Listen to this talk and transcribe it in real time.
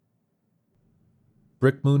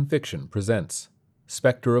Brick Moon Fiction presents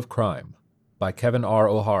Spectre of Crime by Kevin R.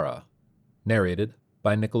 O'Hara. Narrated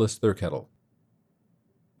by Nicholas Thurkettle.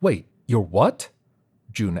 Wait, you're what?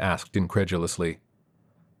 June asked incredulously.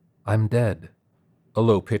 I'm dead, a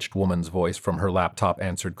low-pitched woman's voice from her laptop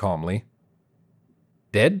answered calmly.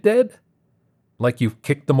 Dead? Like you've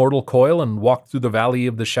kicked the mortal coil and walked through the valley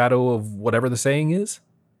of the shadow of whatever the saying is?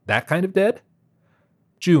 That kind of dead?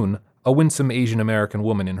 June, a winsome Asian-American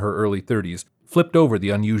woman in her early 30s, flipped over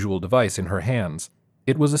the unusual device in her hands.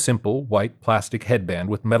 It was a simple, white plastic headband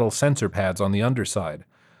with metal sensor pads on the underside.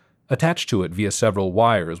 Attached to it via several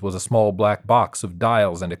wires was a small black box of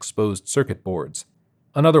dials and exposed circuit boards.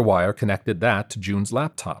 Another wire connected that to June's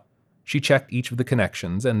laptop. She checked each of the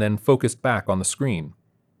connections and then focused back on the screen.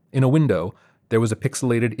 In a window, there was a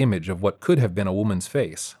pixelated image of what could have been a woman's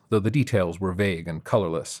face, though the details were vague and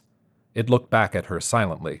colorless. It looked back at her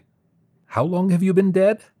silently. How long have you been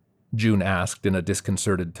dead? June asked in a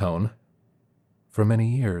disconcerted tone. For many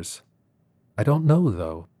years. I don't know,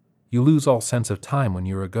 though. You lose all sense of time when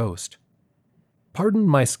you're a ghost. Pardon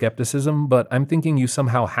my skepticism, but I'm thinking you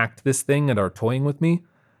somehow hacked this thing and are toying with me.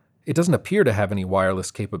 It doesn't appear to have any wireless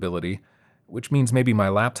capability, which means maybe my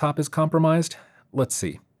laptop is compromised. Let's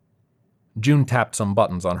see. June tapped some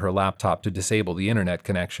buttons on her laptop to disable the internet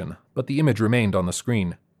connection, but the image remained on the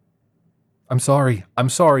screen. I'm sorry,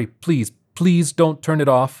 please don't turn it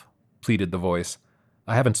off, pleaded the voice.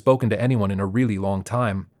 I haven't spoken to anyone in a really long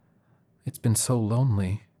time. It's been so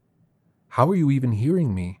lonely. How are you even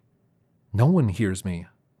hearing me? No one hears me.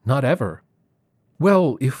 Not ever.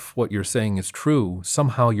 Well, if what you're saying is true,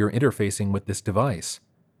 somehow you're interfacing with this device.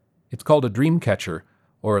 It's called a Dreamcatcher,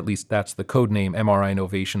 or at least that's the codename MRI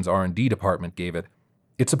Innovation's R&D department gave it.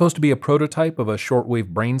 It's supposed to be a prototype of a shortwave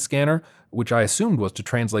brain scanner, which I assumed was to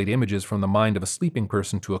translate images from the mind of a sleeping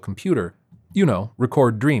person to a computer. You know,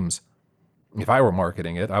 record dreams. If I were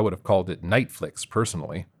marketing it, I would have called it Nightflix,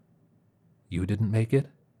 personally. You didn't make it?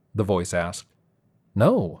 The voice asked.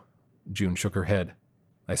 No, June shook her head.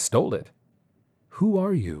 I stole it. Who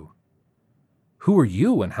are you? Who are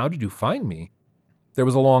you, and how did you find me? There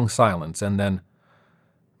was a long silence, and then,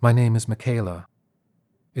 My name is Michaela.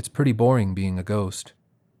 It's pretty boring being a ghost.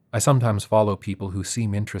 I sometimes follow people who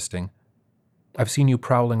seem interesting. I've seen you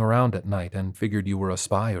prowling around at night and figured you were a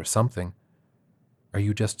spy or something. Are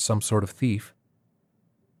you just some sort of thief?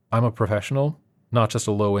 I'm a professional, not just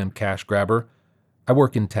a low-end cash grabber. I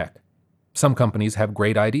work in tech. Some companies have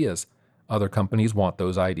great ideas. Other companies want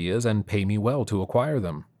those ideas and pay me well to acquire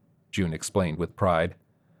them, June explained with pride.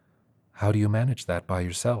 How do you manage that by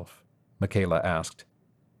yourself? Michaela asked.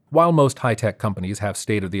 While most high-tech companies have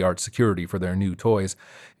state-of-the-art security for their new toys,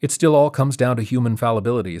 it still all comes down to human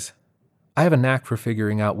fallibilities. I have a knack for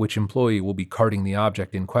figuring out which employee will be carting the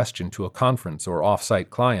object in question to a conference or off-site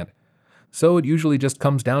client, so it usually just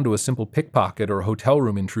comes down to a simple pickpocket or hotel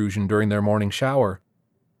room intrusion during their morning shower.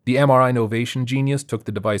 The MRI Innovation genius took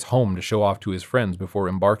the device home to show off to his friends before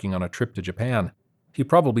embarking on a trip to Japan. He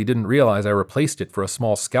probably didn't realize I replaced it for a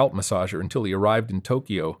small scalp massager until he arrived in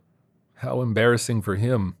Tokyo. How embarrassing for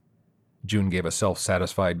him. June gave a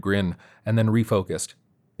self-satisfied grin and then refocused.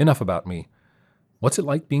 Enough about me. What's it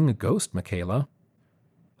like being a ghost, Michaela?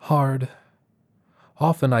 Hard.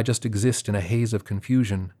 Often I just exist in a haze of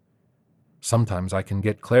confusion. Sometimes I can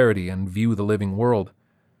get clarity and view the living world.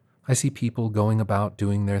 I see people going about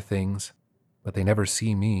doing their things, but they never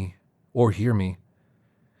see me or hear me.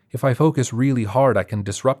 If I focus really hard, I can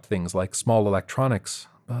disrupt things like small electronics,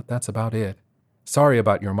 but that's about it. Sorry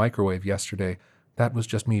about your microwave yesterday. That was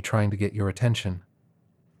just me trying to get your attention.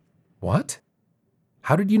 What?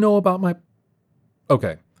 How did you know about my...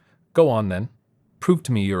 Okay, go on then. Prove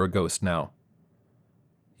to me you're a ghost now.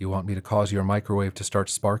 You want me to cause your microwave to start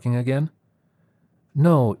sparking again?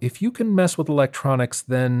 No, if you can mess with electronics,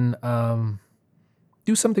 then,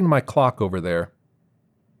 do something to my clock over there.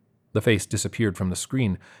 The face disappeared from the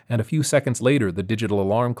screen, and a few seconds later the digital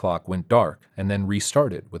alarm clock went dark and then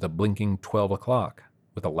restarted with a blinking 12 o'clock,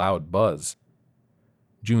 with a loud buzz.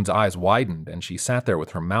 June's eyes widened, and she sat there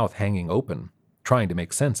with her mouth hanging open, trying to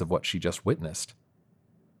make sense of what she just witnessed.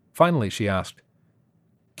 Finally, she asked,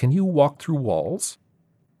 Can you walk through walls?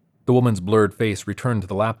 The woman's blurred face returned to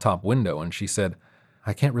the laptop window, and she said,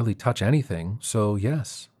 I can't really touch anything, so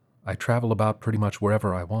yes, I travel about pretty much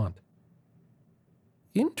wherever I want.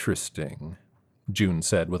 Interesting, June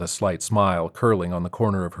said with a slight smile curling on the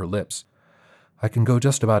corner of her lips. I can go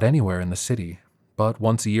just about anywhere in the city, but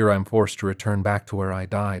once a year I'm forced to return back to where I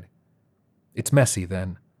died. It's messy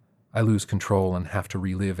then. I lose control and have to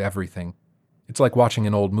relive everything. It's like watching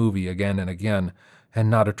an old movie again and again. And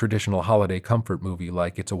not a traditional holiday comfort movie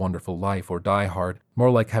like It's a Wonderful Life or Die Hard, more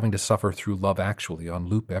like having to suffer through Love Actually on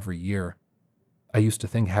loop every year. I used to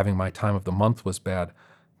think having my time of the month was bad,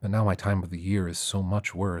 but now my time of the year is so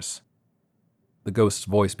much worse. The ghost's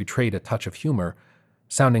voice betrayed a touch of humor,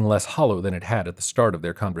 sounding less hollow than it had at the start of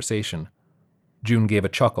their conversation. June gave a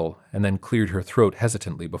chuckle and then cleared her throat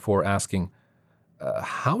hesitantly before asking,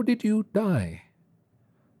 How did you die?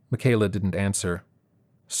 Michaela didn't answer.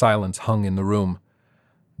 Silence hung in the room.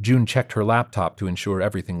 June checked her laptop to ensure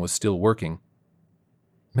everything was still working.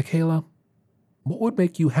 Michaela, what would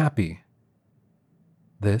make you happy?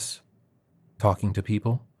 This? Talking to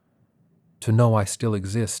people? To know I still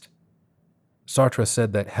exist. Sartre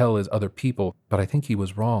said that hell is other people, but I think he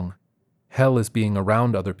was wrong. Hell is being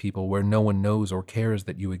around other people where no one knows or cares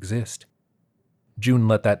that you exist. June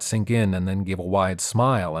let that sink in and then gave a wide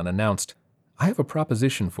smile and announced, I have a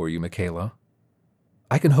proposition for you, Michaela.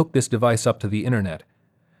 I can hook this device up to the internet.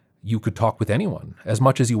 You could talk with anyone, as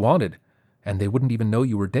much as you wanted, and they wouldn't even know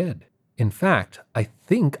you were dead. In fact, I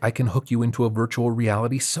think I can hook you into a virtual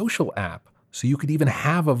reality social app, so you could even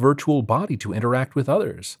have a virtual body to interact with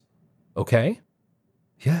others. Okay?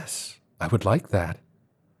 Yes, I would like that.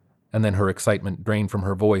 And then her excitement drained from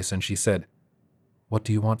her voice and she said, What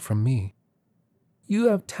do you want from me? You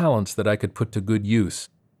have talents that I could put to good use.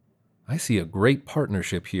 I see a great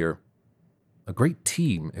partnership here. A great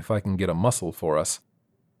team if I can get a muscle for us.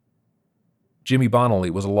 Jimmy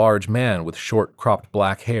Bonnelly was a large man with short, cropped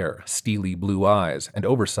black hair, steely blue eyes, and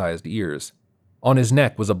oversized ears. On his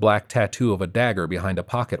neck was a black tattoo of a dagger behind a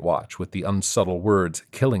pocket watch with the unsubtle words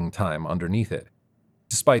 "killing time" underneath it.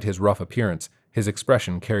 Despite his rough appearance, his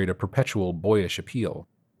expression carried a perpetual boyish appeal.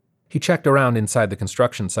 He checked around inside the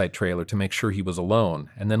construction site trailer to make sure he was alone,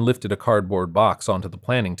 and then lifted a cardboard box onto the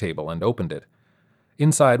planning table and opened it.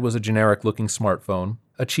 Inside was a generic-looking smartphone,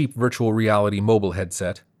 a cheap virtual reality mobile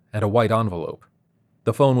headset, and a white envelope.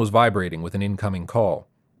 The phone was vibrating with an incoming call.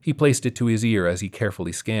 He placed it to his ear as he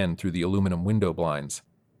carefully scanned through the aluminum window blinds.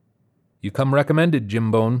 You come recommended,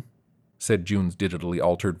 Jimbone, said June's digitally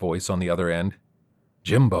altered voice on the other end.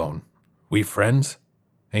 Jimbone? We friends?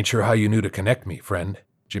 Ain't sure how you knew to connect me, friend,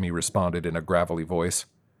 Jimmy responded in a gravelly voice.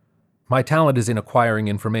 My talent is in acquiring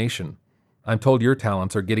information. I'm told your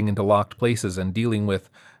talents are getting into locked places and dealing with,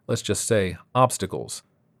 let's just say, obstacles.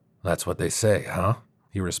 That's what they say, huh?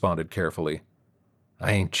 He responded carefully.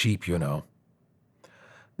 I ain't cheap, you know.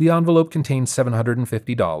 The envelope contains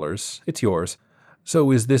 $750. It's yours.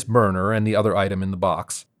 So is this burner and the other item in the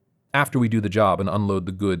box. After we do the job and unload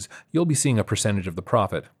the goods, you'll be seeing a percentage of the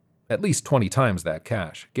profit. At least 20 times that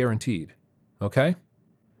cash, guaranteed. Okay?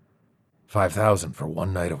 $5,000 for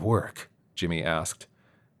one night of work, Jimmy asked.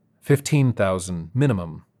 $15,000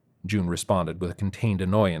 minimum, June responded with a contained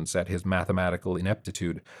annoyance at his mathematical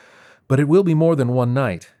ineptitude. But it will be more than one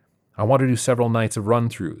night. I want to do several nights of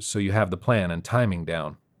run-throughs so you have the plan and timing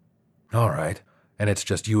down. All right. And it's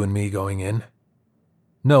just you and me going in?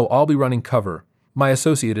 No, I'll be running cover. My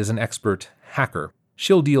associate is an expert hacker.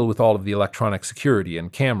 She'll deal with all of the electronic security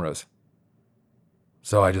and cameras.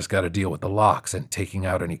 So I just got to deal with the locks and taking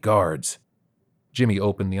out any guards. Jimmy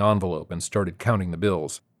opened the envelope and started counting the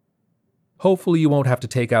bills. Hopefully you won't have to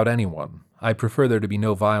take out anyone. I prefer there to be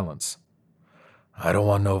no violence. I don't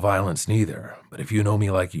want no violence neither, but if you know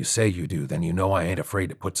me like you say you do, then you know I ain't afraid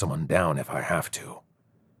to put someone down if I have to.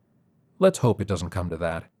 Let's hope it doesn't come to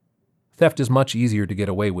that. Theft is much easier to get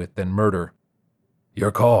away with than murder.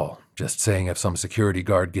 Your call. Just saying if some security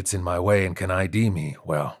guard gets in my way and can ID me,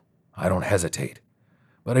 well, I don't hesitate.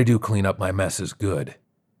 But I do clean up my messes good.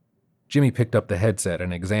 Jimmy picked up the headset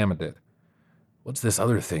and examined it. What's this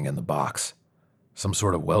other thing in the box? Some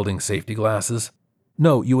sort of welding safety glasses?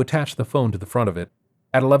 No, you attach the phone to the front of it.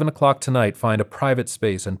 At 11 o'clock tonight, find a private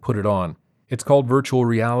space and put it on. It's called virtual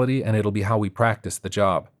reality, and it'll be how we practice the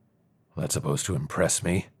job. That's supposed to impress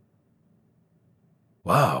me.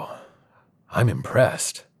 Wow, I'm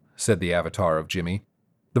impressed, said the avatar of Jimmy.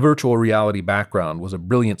 The virtual reality background was a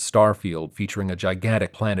brilliant star field featuring a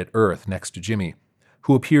gigantic planet Earth next to Jimmy,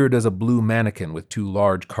 who appeared as a blue mannequin with two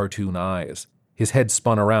large cartoon eyes. His head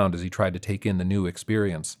spun around as he tried to take in the new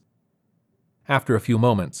experience. After a few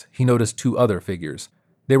moments, he noticed two other figures.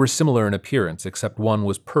 They were similar in appearance, except one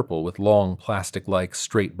was purple with long, plastic-like,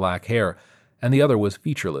 straight black hair, and the other was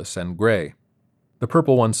featureless and gray. The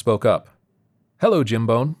purple one spoke up. Hello,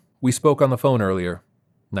 Jimbone. We spoke on the phone earlier.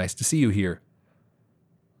 Nice to see you here.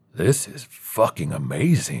 This is fucking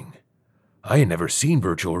amazing. I ain't never seen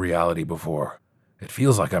virtual reality before. It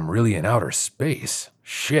feels like I'm really in outer space.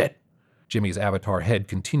 Shit. Jimmy's avatar head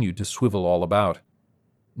continued to swivel all about.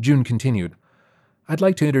 June continued. I'd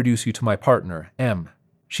like to introduce you to my partner, M.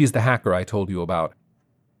 She's the hacker I told you about.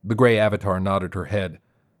 The gray avatar nodded her head.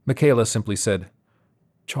 Michaela simply said,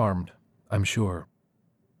 "Charmed, I'm sure."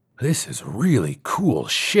 "This is really cool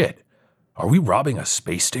shit. Are we robbing a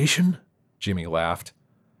space station?" Jimmy laughed.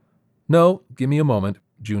 "No, give me a moment,"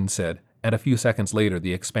 June said, and a few seconds later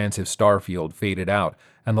the expansive star field faded out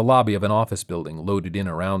and the lobby of an office building loaded in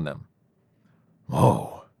around them.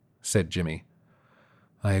 "Whoa," said Jimmy.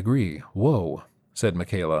 "I agree, whoa," said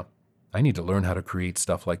Michaela. "I need to learn how to create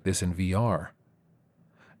stuff like this in VR."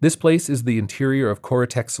 This place is the interior of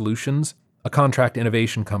Corotech Solutions, a contract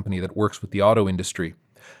innovation company that works with the auto industry.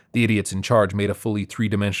 The idiots in charge made a fully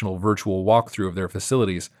three-dimensional virtual walkthrough of their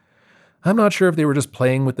facilities. I'm not sure if they were just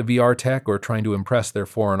playing with the VR tech or trying to impress their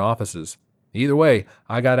foreign offices. Either way,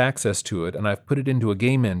 I got access to it and I've put it into a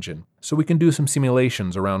game engine, so we can do some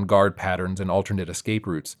simulations around guard patterns and alternate escape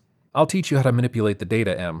routes. I'll teach you how to manipulate the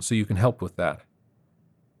data, Em, so you can help with that.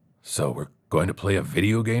 "So we're going to play a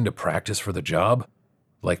video game to practice for the job?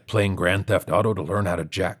 Like playing Grand Theft Auto to learn how to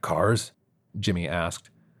jack cars?" Jimmy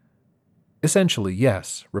asked. "Essentially,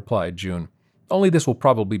 yes," replied June. "Only this will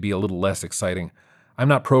probably be a little less exciting. I'm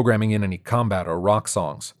not programming in any combat or rock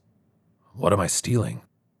songs." "What am I stealing?"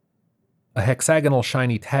 A hexagonal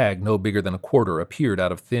shiny tag no bigger than a quarter appeared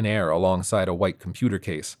out of thin air alongside a white computer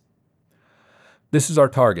case. "This is our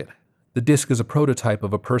target. The disk is a prototype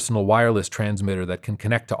of a personal wireless transmitter that can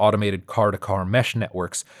connect to automated car-to-car mesh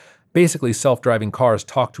networks. Basically, self-driving cars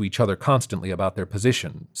talk to each other constantly about their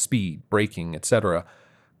position, speed, braking, etc.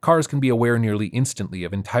 Cars can be aware nearly instantly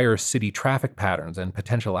of entire city traffic patterns and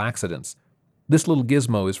potential accidents. This little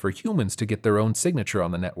gizmo is for humans to get their own signature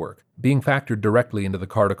on the network. Being factored directly into the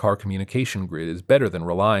car-to-car communication grid is better than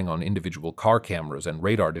relying on individual car cameras and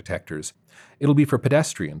radar detectors. It'll be for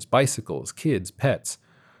pedestrians, bicycles, kids, pets."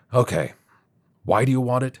 "Okay. Why do you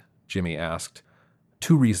want it?" Jimmy asked.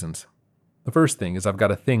 "Two reasons. The first thing is I've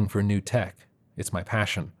got a thing for new tech. It's my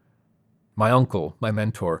passion. My uncle, my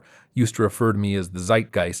mentor, used to refer to me as the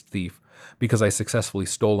Zeitgeist Thief because I successfully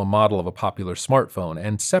stole a model of a popular smartphone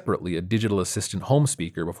and separately a digital assistant home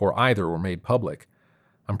speaker before either were made public.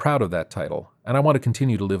 I'm proud of that title, and I want to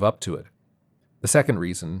continue to live up to it. The second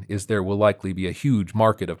reason is there will likely be a huge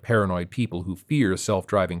market of paranoid people who fear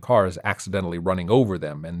self-driving cars accidentally running over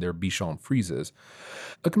them and their Bichon freezes.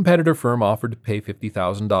 A competitor firm offered to pay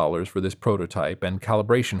 $50,000 for this prototype and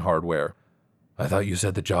calibration hardware. "I thought you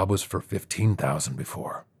said the job was for $15,000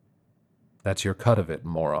 before." "That's your cut of it,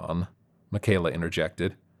 moron," Michaela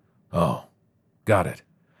interjected. "Oh, got it."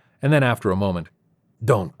 And then after a moment,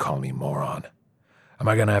 "Don't call me moron. Am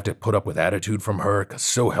I going to have to put up with attitude from her? 'Cause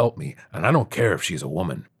so help me, and I don't care if she's a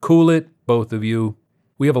woman." "Cool it, both of you.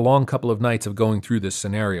 We have a long couple of nights of going through this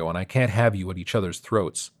scenario, and I can't have you at each other's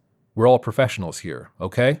throats. We're all professionals here,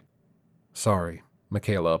 okay?" "Sorry,"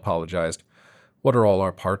 Michaela apologized. "What are all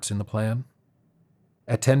our parts in the plan?"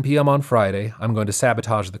 "At 10 p.m. on Friday, I'm going to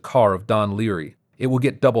sabotage the car of Don Leary. It will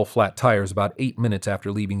get double flat tires about 8 minutes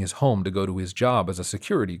after leaving his home to go to his job as a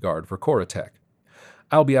security guard for Corotech.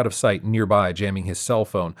 I'll be out of sight nearby jamming his cell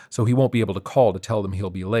phone, so he won't be able to call to tell them he'll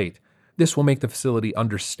be late. This will make the facility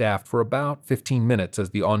understaffed for about 15 minutes as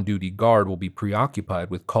the on-duty guard will be preoccupied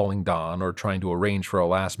with calling Don or trying to arrange for a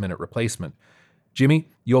last-minute replacement. Jimmy,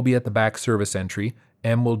 you'll be at the back service entry.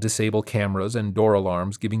 Em will disable cameras and door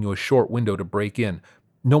alarms, giving you a short window to break in.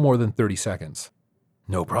 No more than 30 seconds.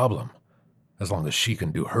 "No problem, as long as she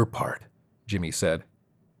can do her part," Jimmy said.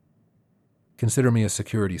 "Consider me a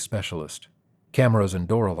security specialist. Cameras and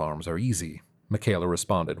door alarms are easy," Michaela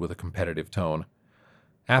responded with a competitive tone.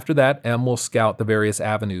 After that, Em will scout the various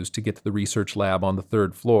avenues to get to the research lab on the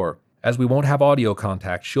 3rd floor. As we won't have audio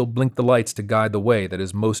contact, she'll blink the lights to guide the way that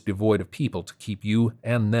is most devoid of people to keep you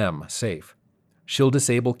and them safe. She'll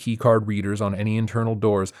disable keycard readers on any internal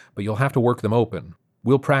doors, but you'll have to work them open.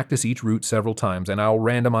 We'll practice each route several times, and I'll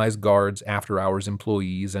randomize guards, after-hours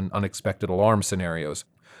employees, and unexpected alarm scenarios.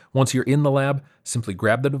 Once you're in the lab, simply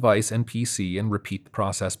grab the device and PC and repeat the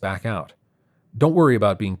process back out. Don't worry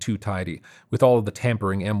about being too tidy. With all of the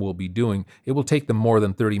tampering Em will be doing, it will take them more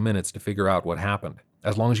than 30 minutes to figure out what happened.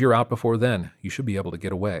 As long as you're out before then, you should be able to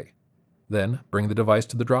get away. Then, bring the device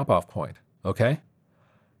to the drop-off point, okay?"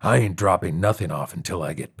 "I ain't dropping nothing off until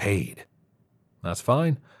I get paid." "That's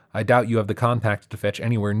fine. I doubt you have the contacts to fetch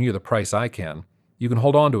anywhere near the price I can. You can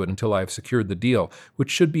hold on to it until I've secured the deal,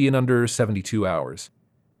 which should be in under 72 hours.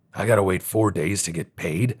 "I gotta wait 4 days to get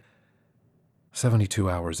paid?" 72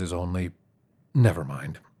 hours is only... Never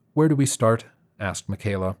mind. Where do we start?" asked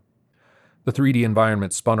Michaela. The 3D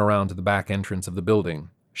environment spun around to the back entrance of the building,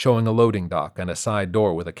 showing a loading dock and a side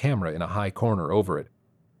door with a camera in a high corner over it.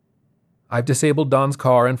 "I've disabled Don's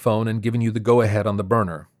car and phone and given you the go-ahead on the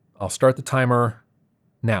burner. I'll start the timer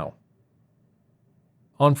now."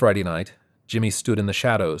 On Friday night, Jimmy stood in the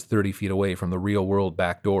shadows 30 feet away from the real-world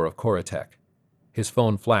back door of Koratek. His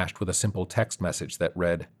phone flashed with a simple text message that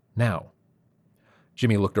read, "Now."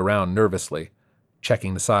 Jimmy looked around nervously,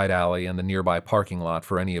 checking the side alley and the nearby parking lot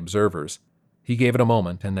for any observers. He gave it a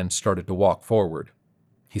moment and then started to walk forward.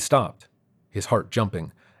 He stopped, his heart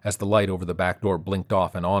jumping, as the light over the back door blinked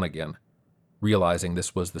off and on again. Realizing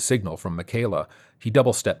this was the signal from Michaela, he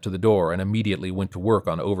double-stepped to the door and immediately went to work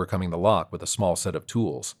on overcoming the lock with a small set of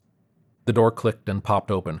tools. The door clicked and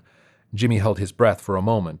popped open. Jimmy held his breath for a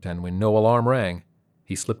moment, and when no alarm rang,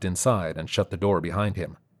 he slipped inside and shut the door behind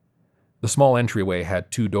him. The small entryway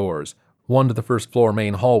had 2 doors, one to the first-floor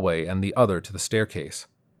main hallway and the other to the staircase.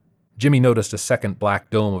 Jimmy noticed a second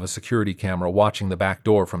black dome of a security camera watching the back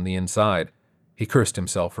door from the inside. He cursed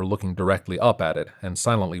himself for looking directly up at it and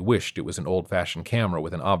silently wished it was an old-fashioned camera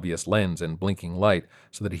with an obvious lens and blinking light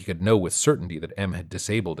so that he could know with certainty that M had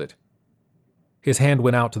disabled it. His hand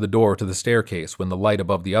went out to the door to the staircase when the light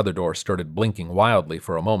above the other door started blinking wildly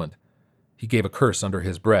for a moment. He gave a curse under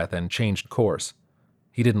his breath and changed course.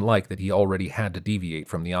 He didn't like that he already had to deviate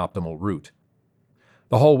from the optimal route.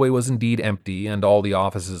 The hallway was indeed empty, and all the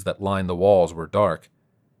offices that lined the walls were dark.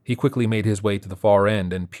 He quickly made his way to the far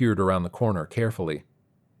end and peered around the corner carefully.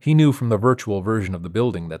 He knew from the virtual version of the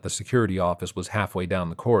building that the security office was halfway down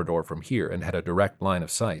the corridor from here and had a direct line of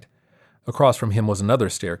sight. Across from him was another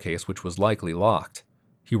staircase which was likely locked.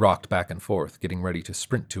 He rocked back and forth, getting ready to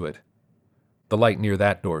sprint to it. The light near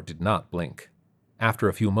that door did not blink. After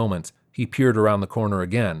a few moments, he peered around the corner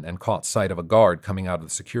again and caught sight of a guard coming out of the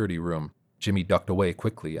security room. Jimmy ducked away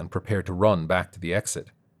quickly and prepared to run back to the exit.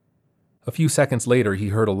 A few seconds later, he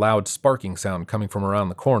heard a loud sparking sound coming from around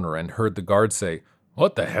the corner and heard the guard say,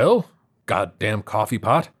 "What the hell? Goddamn coffee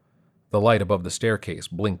pot?" The light above the staircase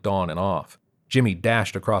blinked on and off. Jimmy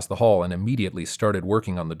dashed across the hall and immediately started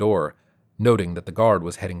working on the door, noting that the guard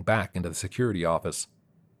was heading back into the security office.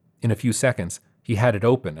 In a few seconds, he had it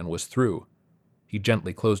open and was through. He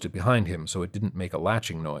gently closed it behind him so it didn't make a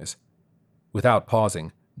latching noise. Without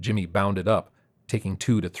pausing, Jimmy bounded up, taking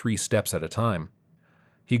 2 to 3 steps at a time.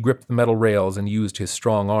 He gripped the metal rails and used his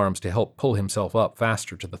strong arms to help pull himself up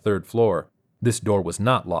faster to the 3rd floor. This door was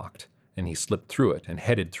not locked, and he slipped through it and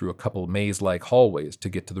headed through a couple maze-like hallways to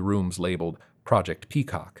get to the rooms labeled Project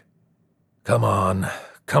Peacock. Come on,"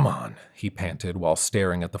 he panted while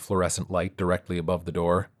staring at the fluorescent light directly above the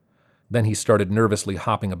door. Then he started nervously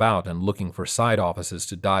hopping about and looking for side offices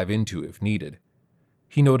to dive into if needed.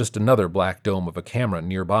 He noticed another black dome of a camera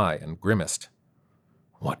nearby and grimaced.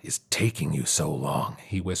 "What is taking you so long?"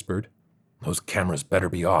 he whispered. "Those cameras better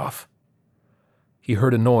be off." He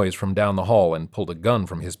heard a noise from down the hall and pulled a gun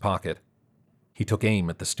from his pocket. He took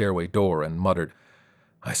aim at the stairway door and muttered,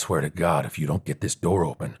 "I swear to God, if you don't get this door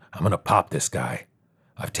open, I'm gonna pop this guy.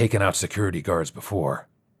 I've taken out security guards before."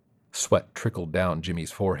 Sweat trickled down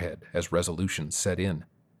Jimmy's forehead as resolution set in.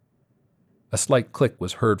 A slight click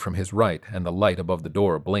was heard from his right, and the light above the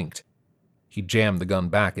door blinked. He jammed the gun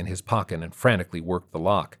back in his pocket and frantically worked the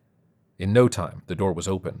lock. In no time, the door was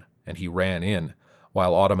open, and he ran in,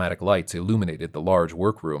 while automatic lights illuminated the large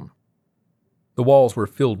workroom. The walls were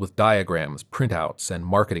filled with diagrams, printouts, and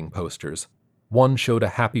marketing posters. One showed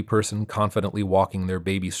a happy person confidently walking their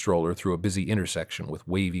baby stroller through a busy intersection with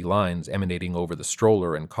wavy lines emanating over the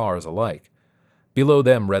stroller and cars alike. Below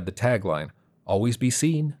them read the tagline, "Always be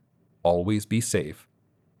seen, always be safe."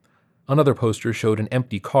 Another poster showed an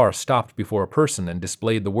empty car stopped before a person and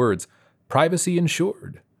displayed the words, "Privacy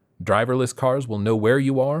insured. Driverless cars will know where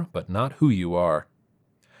you are, but not who you are."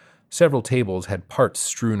 Several tables had parts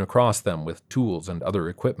strewn across them with tools and other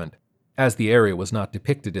equipment. As the area was not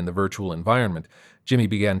depicted in the virtual environment, Jimmy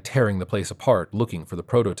began tearing the place apart, looking for the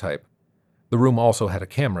prototype. The room also had a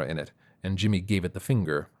camera in it, and Jimmy gave it the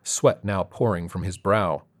finger, sweat now pouring from his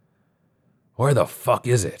brow. "Where the fuck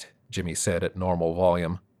is it?" Jimmy said at normal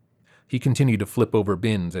volume. He continued to flip over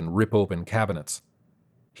bins and rip open cabinets.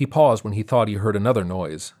 He paused when he thought he heard another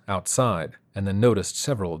noise, outside, and then noticed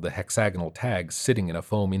several of the hexagonal tags sitting in a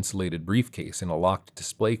foam-insulated briefcase in a locked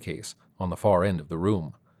display case on the far end of the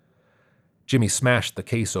room. Jimmy smashed the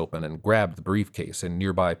case open and grabbed the briefcase and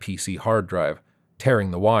nearby PC hard drive,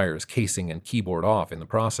 tearing the wires, casing, and keyboard off in the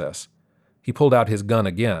process. He pulled out his gun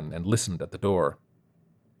again and listened at the door.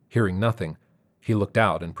 Hearing nothing, he looked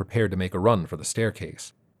out and prepared to make a run for the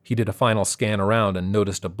staircase. He did a final scan around and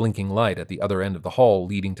noticed a blinking light at the other end of the hall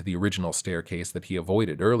leading to the original staircase that he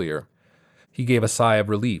avoided earlier. He gave a sigh of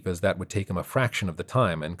relief as that would take him a fraction of the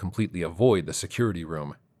time and completely avoid the security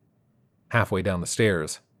room. Halfway down the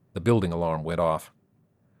stairs, the building alarm went off.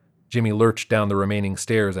 Jimmy lurched down the remaining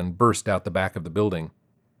stairs and burst out the back of the building.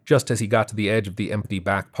 Just as he got to the edge of the empty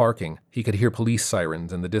back parking, he could hear police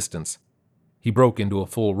sirens in the distance. He broke into a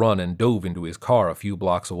full run and dove into his car a few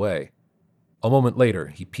blocks away. A moment later,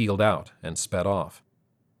 he peeled out and sped off.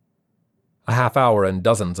 A half hour and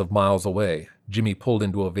dozens of miles away, Jimmy pulled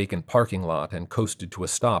into a vacant parking lot and coasted to a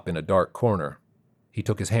stop in a dark corner. He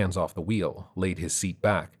took his hands off the wheel, laid his seat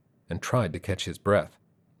back, and tried to catch his breath.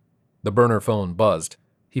 The burner phone buzzed.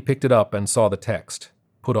 He picked it up and saw the text,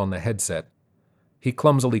 put on the headset. He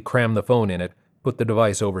clumsily crammed the phone in it, put the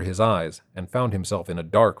device over his eyes, and found himself in a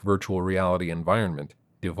dark virtual reality environment,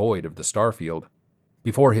 devoid of the starfield.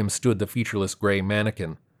 Before him stood the featureless gray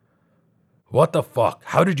mannequin. "What the fuck?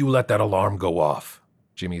 How did you let that alarm go off?"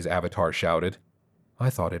 Jimmy's avatar shouted. "I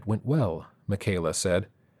thought it went well," Michaela said.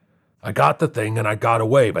 "I got the thing and I got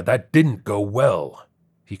away, but that didn't go well,"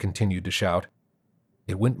 he continued to shout.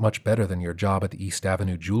 "It went much better than your job at the East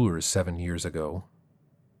Avenue Jewelers 7 years ago."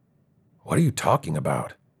 "What are you talking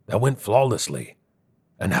about? That went flawlessly.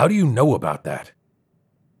 And how do you know about that?"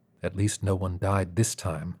 "At least no one died this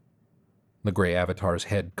time." The gray avatar's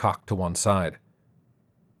head cocked to one side.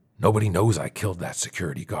 "Nobody knows I killed that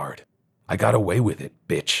security guard. I got away with it,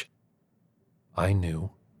 bitch." "I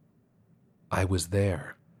knew. I was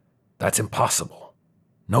there." "That's impossible.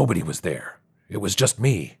 Nobody was there. It was just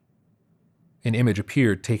me." An image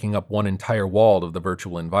appeared, taking up one entire wall of the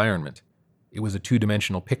virtual environment. It was a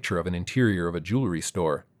two-dimensional picture of an interior of a jewelry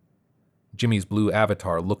store. Jimmy's blue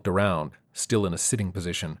avatar looked around, still in a sitting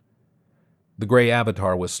position. The gray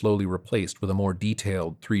avatar was slowly replaced with a more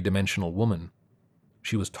detailed, three-dimensional woman.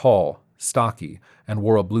 She was tall, stocky, and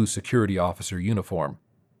wore a blue security officer uniform.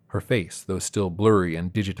 Her face, though still blurry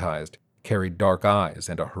and digitized, carried dark eyes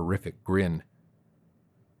and a horrific grin.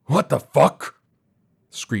 "What the fuck?"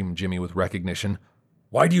 screamed Jimmy with recognition.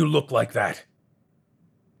 "Why do you look like that?"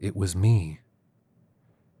 "It was me."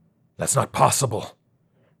 "That's not possible.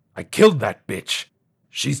 I killed that bitch.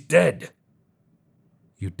 She's dead."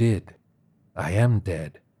 "You did. I am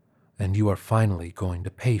dead, and you are finally going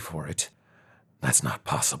to pay for it." "That's not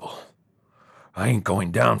possible. I ain't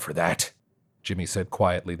going down for that," Jimmy said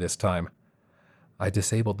quietly this time. "I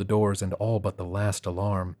disabled the doors and all but the last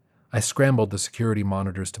alarm. I scrambled the security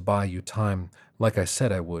monitors to buy you time, like I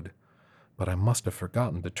said I would, but I must have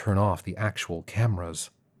forgotten to turn off the actual cameras."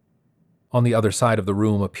 On the other side of the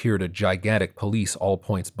room appeared a gigantic police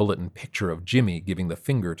all-points bulletin picture of Jimmy giving the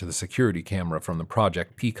finger to the security camera from the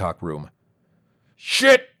Project Peacock room.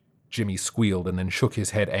 "Shit!" Jimmy squealed and then shook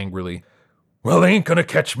his head angrily. "Well, they ain't gonna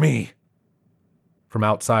catch me." From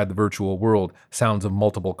outside the virtual world, sounds of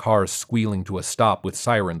multiple cars squealing to a stop with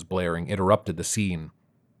sirens blaring interrupted the scene.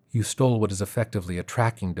 "You stole what is effectively a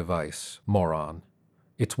tracking device, moron.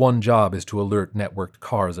 Its one job is to alert networked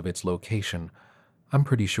cars of its location. I'm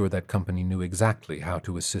pretty sure that company knew exactly how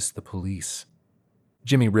to assist the police."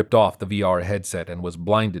 Jimmy ripped off the VR headset and was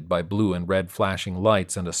blinded by blue and red flashing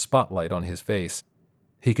lights and a spotlight on his face.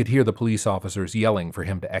 He could hear the police officers yelling for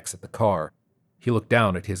him to exit the car. He looked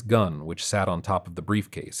down at his gun, which sat on top of the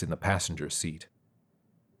briefcase in the passenger seat.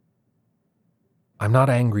 "I'm not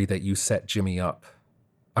angry that you set Jimmy up.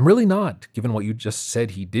 I'm really not, given what you just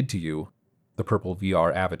said he did to you," the purple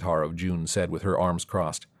VR avatar of June said with her arms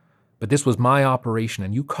crossed. "But this was my operation,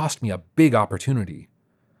 and you cost me a big opportunity.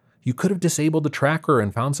 You could have disabled the tracker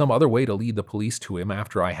and found some other way to lead the police to him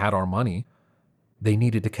after I had our money. They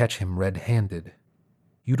needed to catch him red-handed.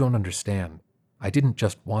 You don't understand. I didn't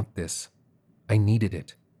just want this. I needed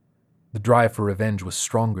it. The drive for revenge was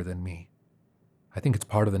stronger than me. I think it's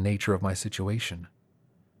part of the nature of my situation.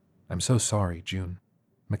 I'm so sorry, June,"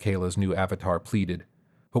 Michaela's new avatar pleaded.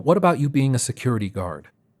 "But what about you being a security guard?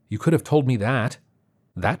 You could have told me that.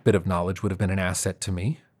 That bit of knowledge would have been an asset to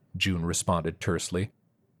me," June responded tersely.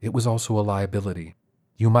 "It was also a liability.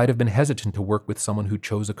 You might have been hesitant to work with someone who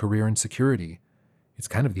chose a career in security. It's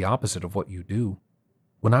kind of the opposite of what you do.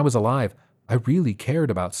 When I was alive, I really cared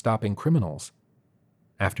about stopping criminals.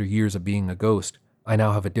 After years of being a ghost, I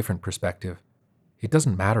now have a different perspective. It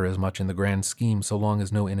doesn't matter as much in the grand scheme so long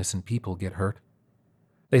as no innocent people get hurt."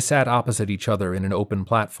 They sat opposite each other in an open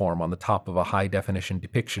platform on the top of a high-definition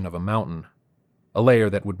depiction of a mountain, a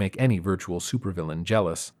layer that would make any virtual supervillain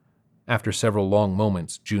jealous. After several long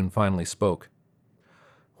moments, June finally spoke.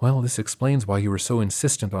 "Well, this explains why you were so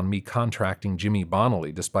insistent on me contracting Jimmy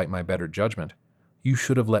Bonnelly despite my better judgment. You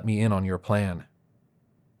should have let me in on your plan."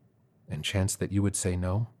 "And chance that you would say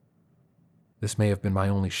no? This may have been my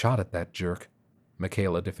only shot at that jerk,"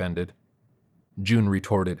 Michaela defended. June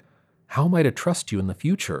retorted, "How am I to trust you in the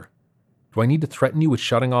future? Do I need to threaten you with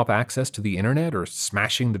shutting off access to the internet or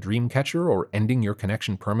smashing the Dreamcatcher or ending your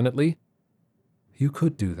connection permanently?" "You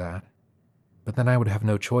could do that, but then I would have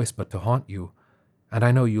no choice but to haunt you, And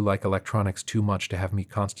I know you like electronics too much to have me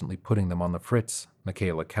constantly putting them on the fritz,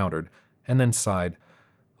 Michaela countered, and then sighed.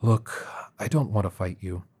 Look, I don't want to fight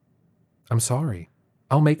you. I'm sorry.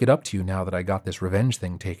 I'll make it up to you now that I got this revenge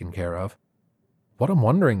thing taken care of. What I'm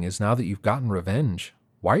wondering is, now that you've gotten revenge,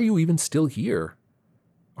 why are you even still here?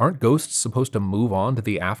 Aren't ghosts supposed to move on to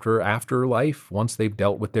the afterlife once they've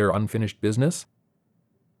dealt with their unfinished business?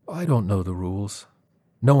 I don't know the rules.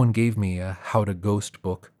 No one gave me a how to ghost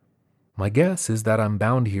book. My guess is that I'm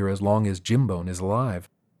bound here as long as Jimbone is alive.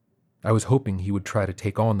 I was hoping he would try to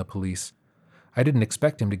take on the police. I didn't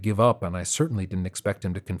expect him to give up, and I certainly didn't expect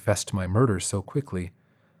him to confess to my murders so quickly.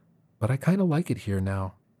 But I kind of like it here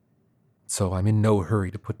now. So I'm in no hurry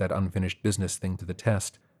to put that unfinished business thing to the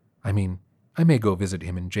test. I mean, I may go visit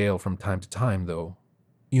him in jail from time to time, though.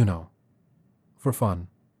 You know, for fun.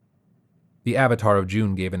 The avatar of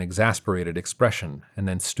June gave an exasperated expression and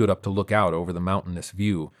then stood up to look out over the mountainous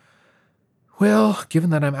view. Well, given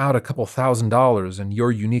that I'm out a couple $1,000 and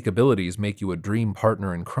your unique abilities make you a dream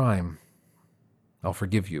partner in crime, I'll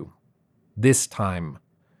forgive you. This time,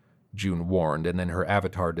 June warned, and then her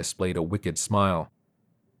avatar displayed a wicked smile.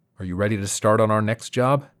 Are you ready to start on our next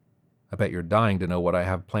job? I bet you're dying to know what I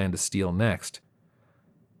have planned to steal next.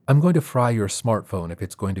 I'm going to fry your smartphone if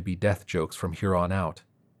it's going to be death jokes from here on out,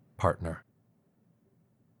 partner.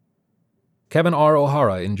 Kevin R.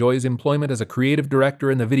 O'Hara enjoys employment as a creative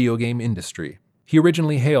director in the video game industry. He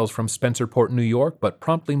originally hails from Spencerport, New York, but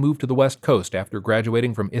promptly moved to the West Coast after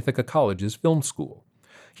graduating from Ithaca College's film school.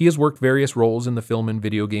 He has worked various roles in the film and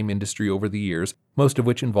video game industry over the years, most of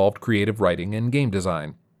which involved creative writing and game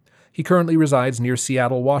design. He currently resides near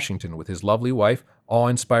Seattle, Washington, with his lovely wife,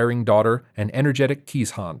 awe-inspiring daughter, and energetic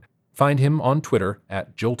Keeshond. Find him on Twitter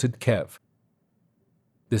at JoltedKev.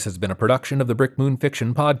 This has been a production of the Brick Moon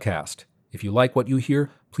Fiction Podcast. If you like what you hear,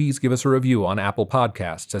 please give us a review on Apple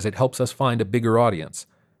Podcasts, as it helps us find a bigger audience.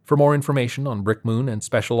 For more information on Brick Moon and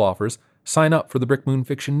special offers, sign up for the Brick Moon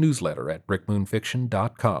Fiction newsletter at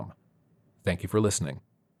brickmoonfiction.com. Thank you for listening.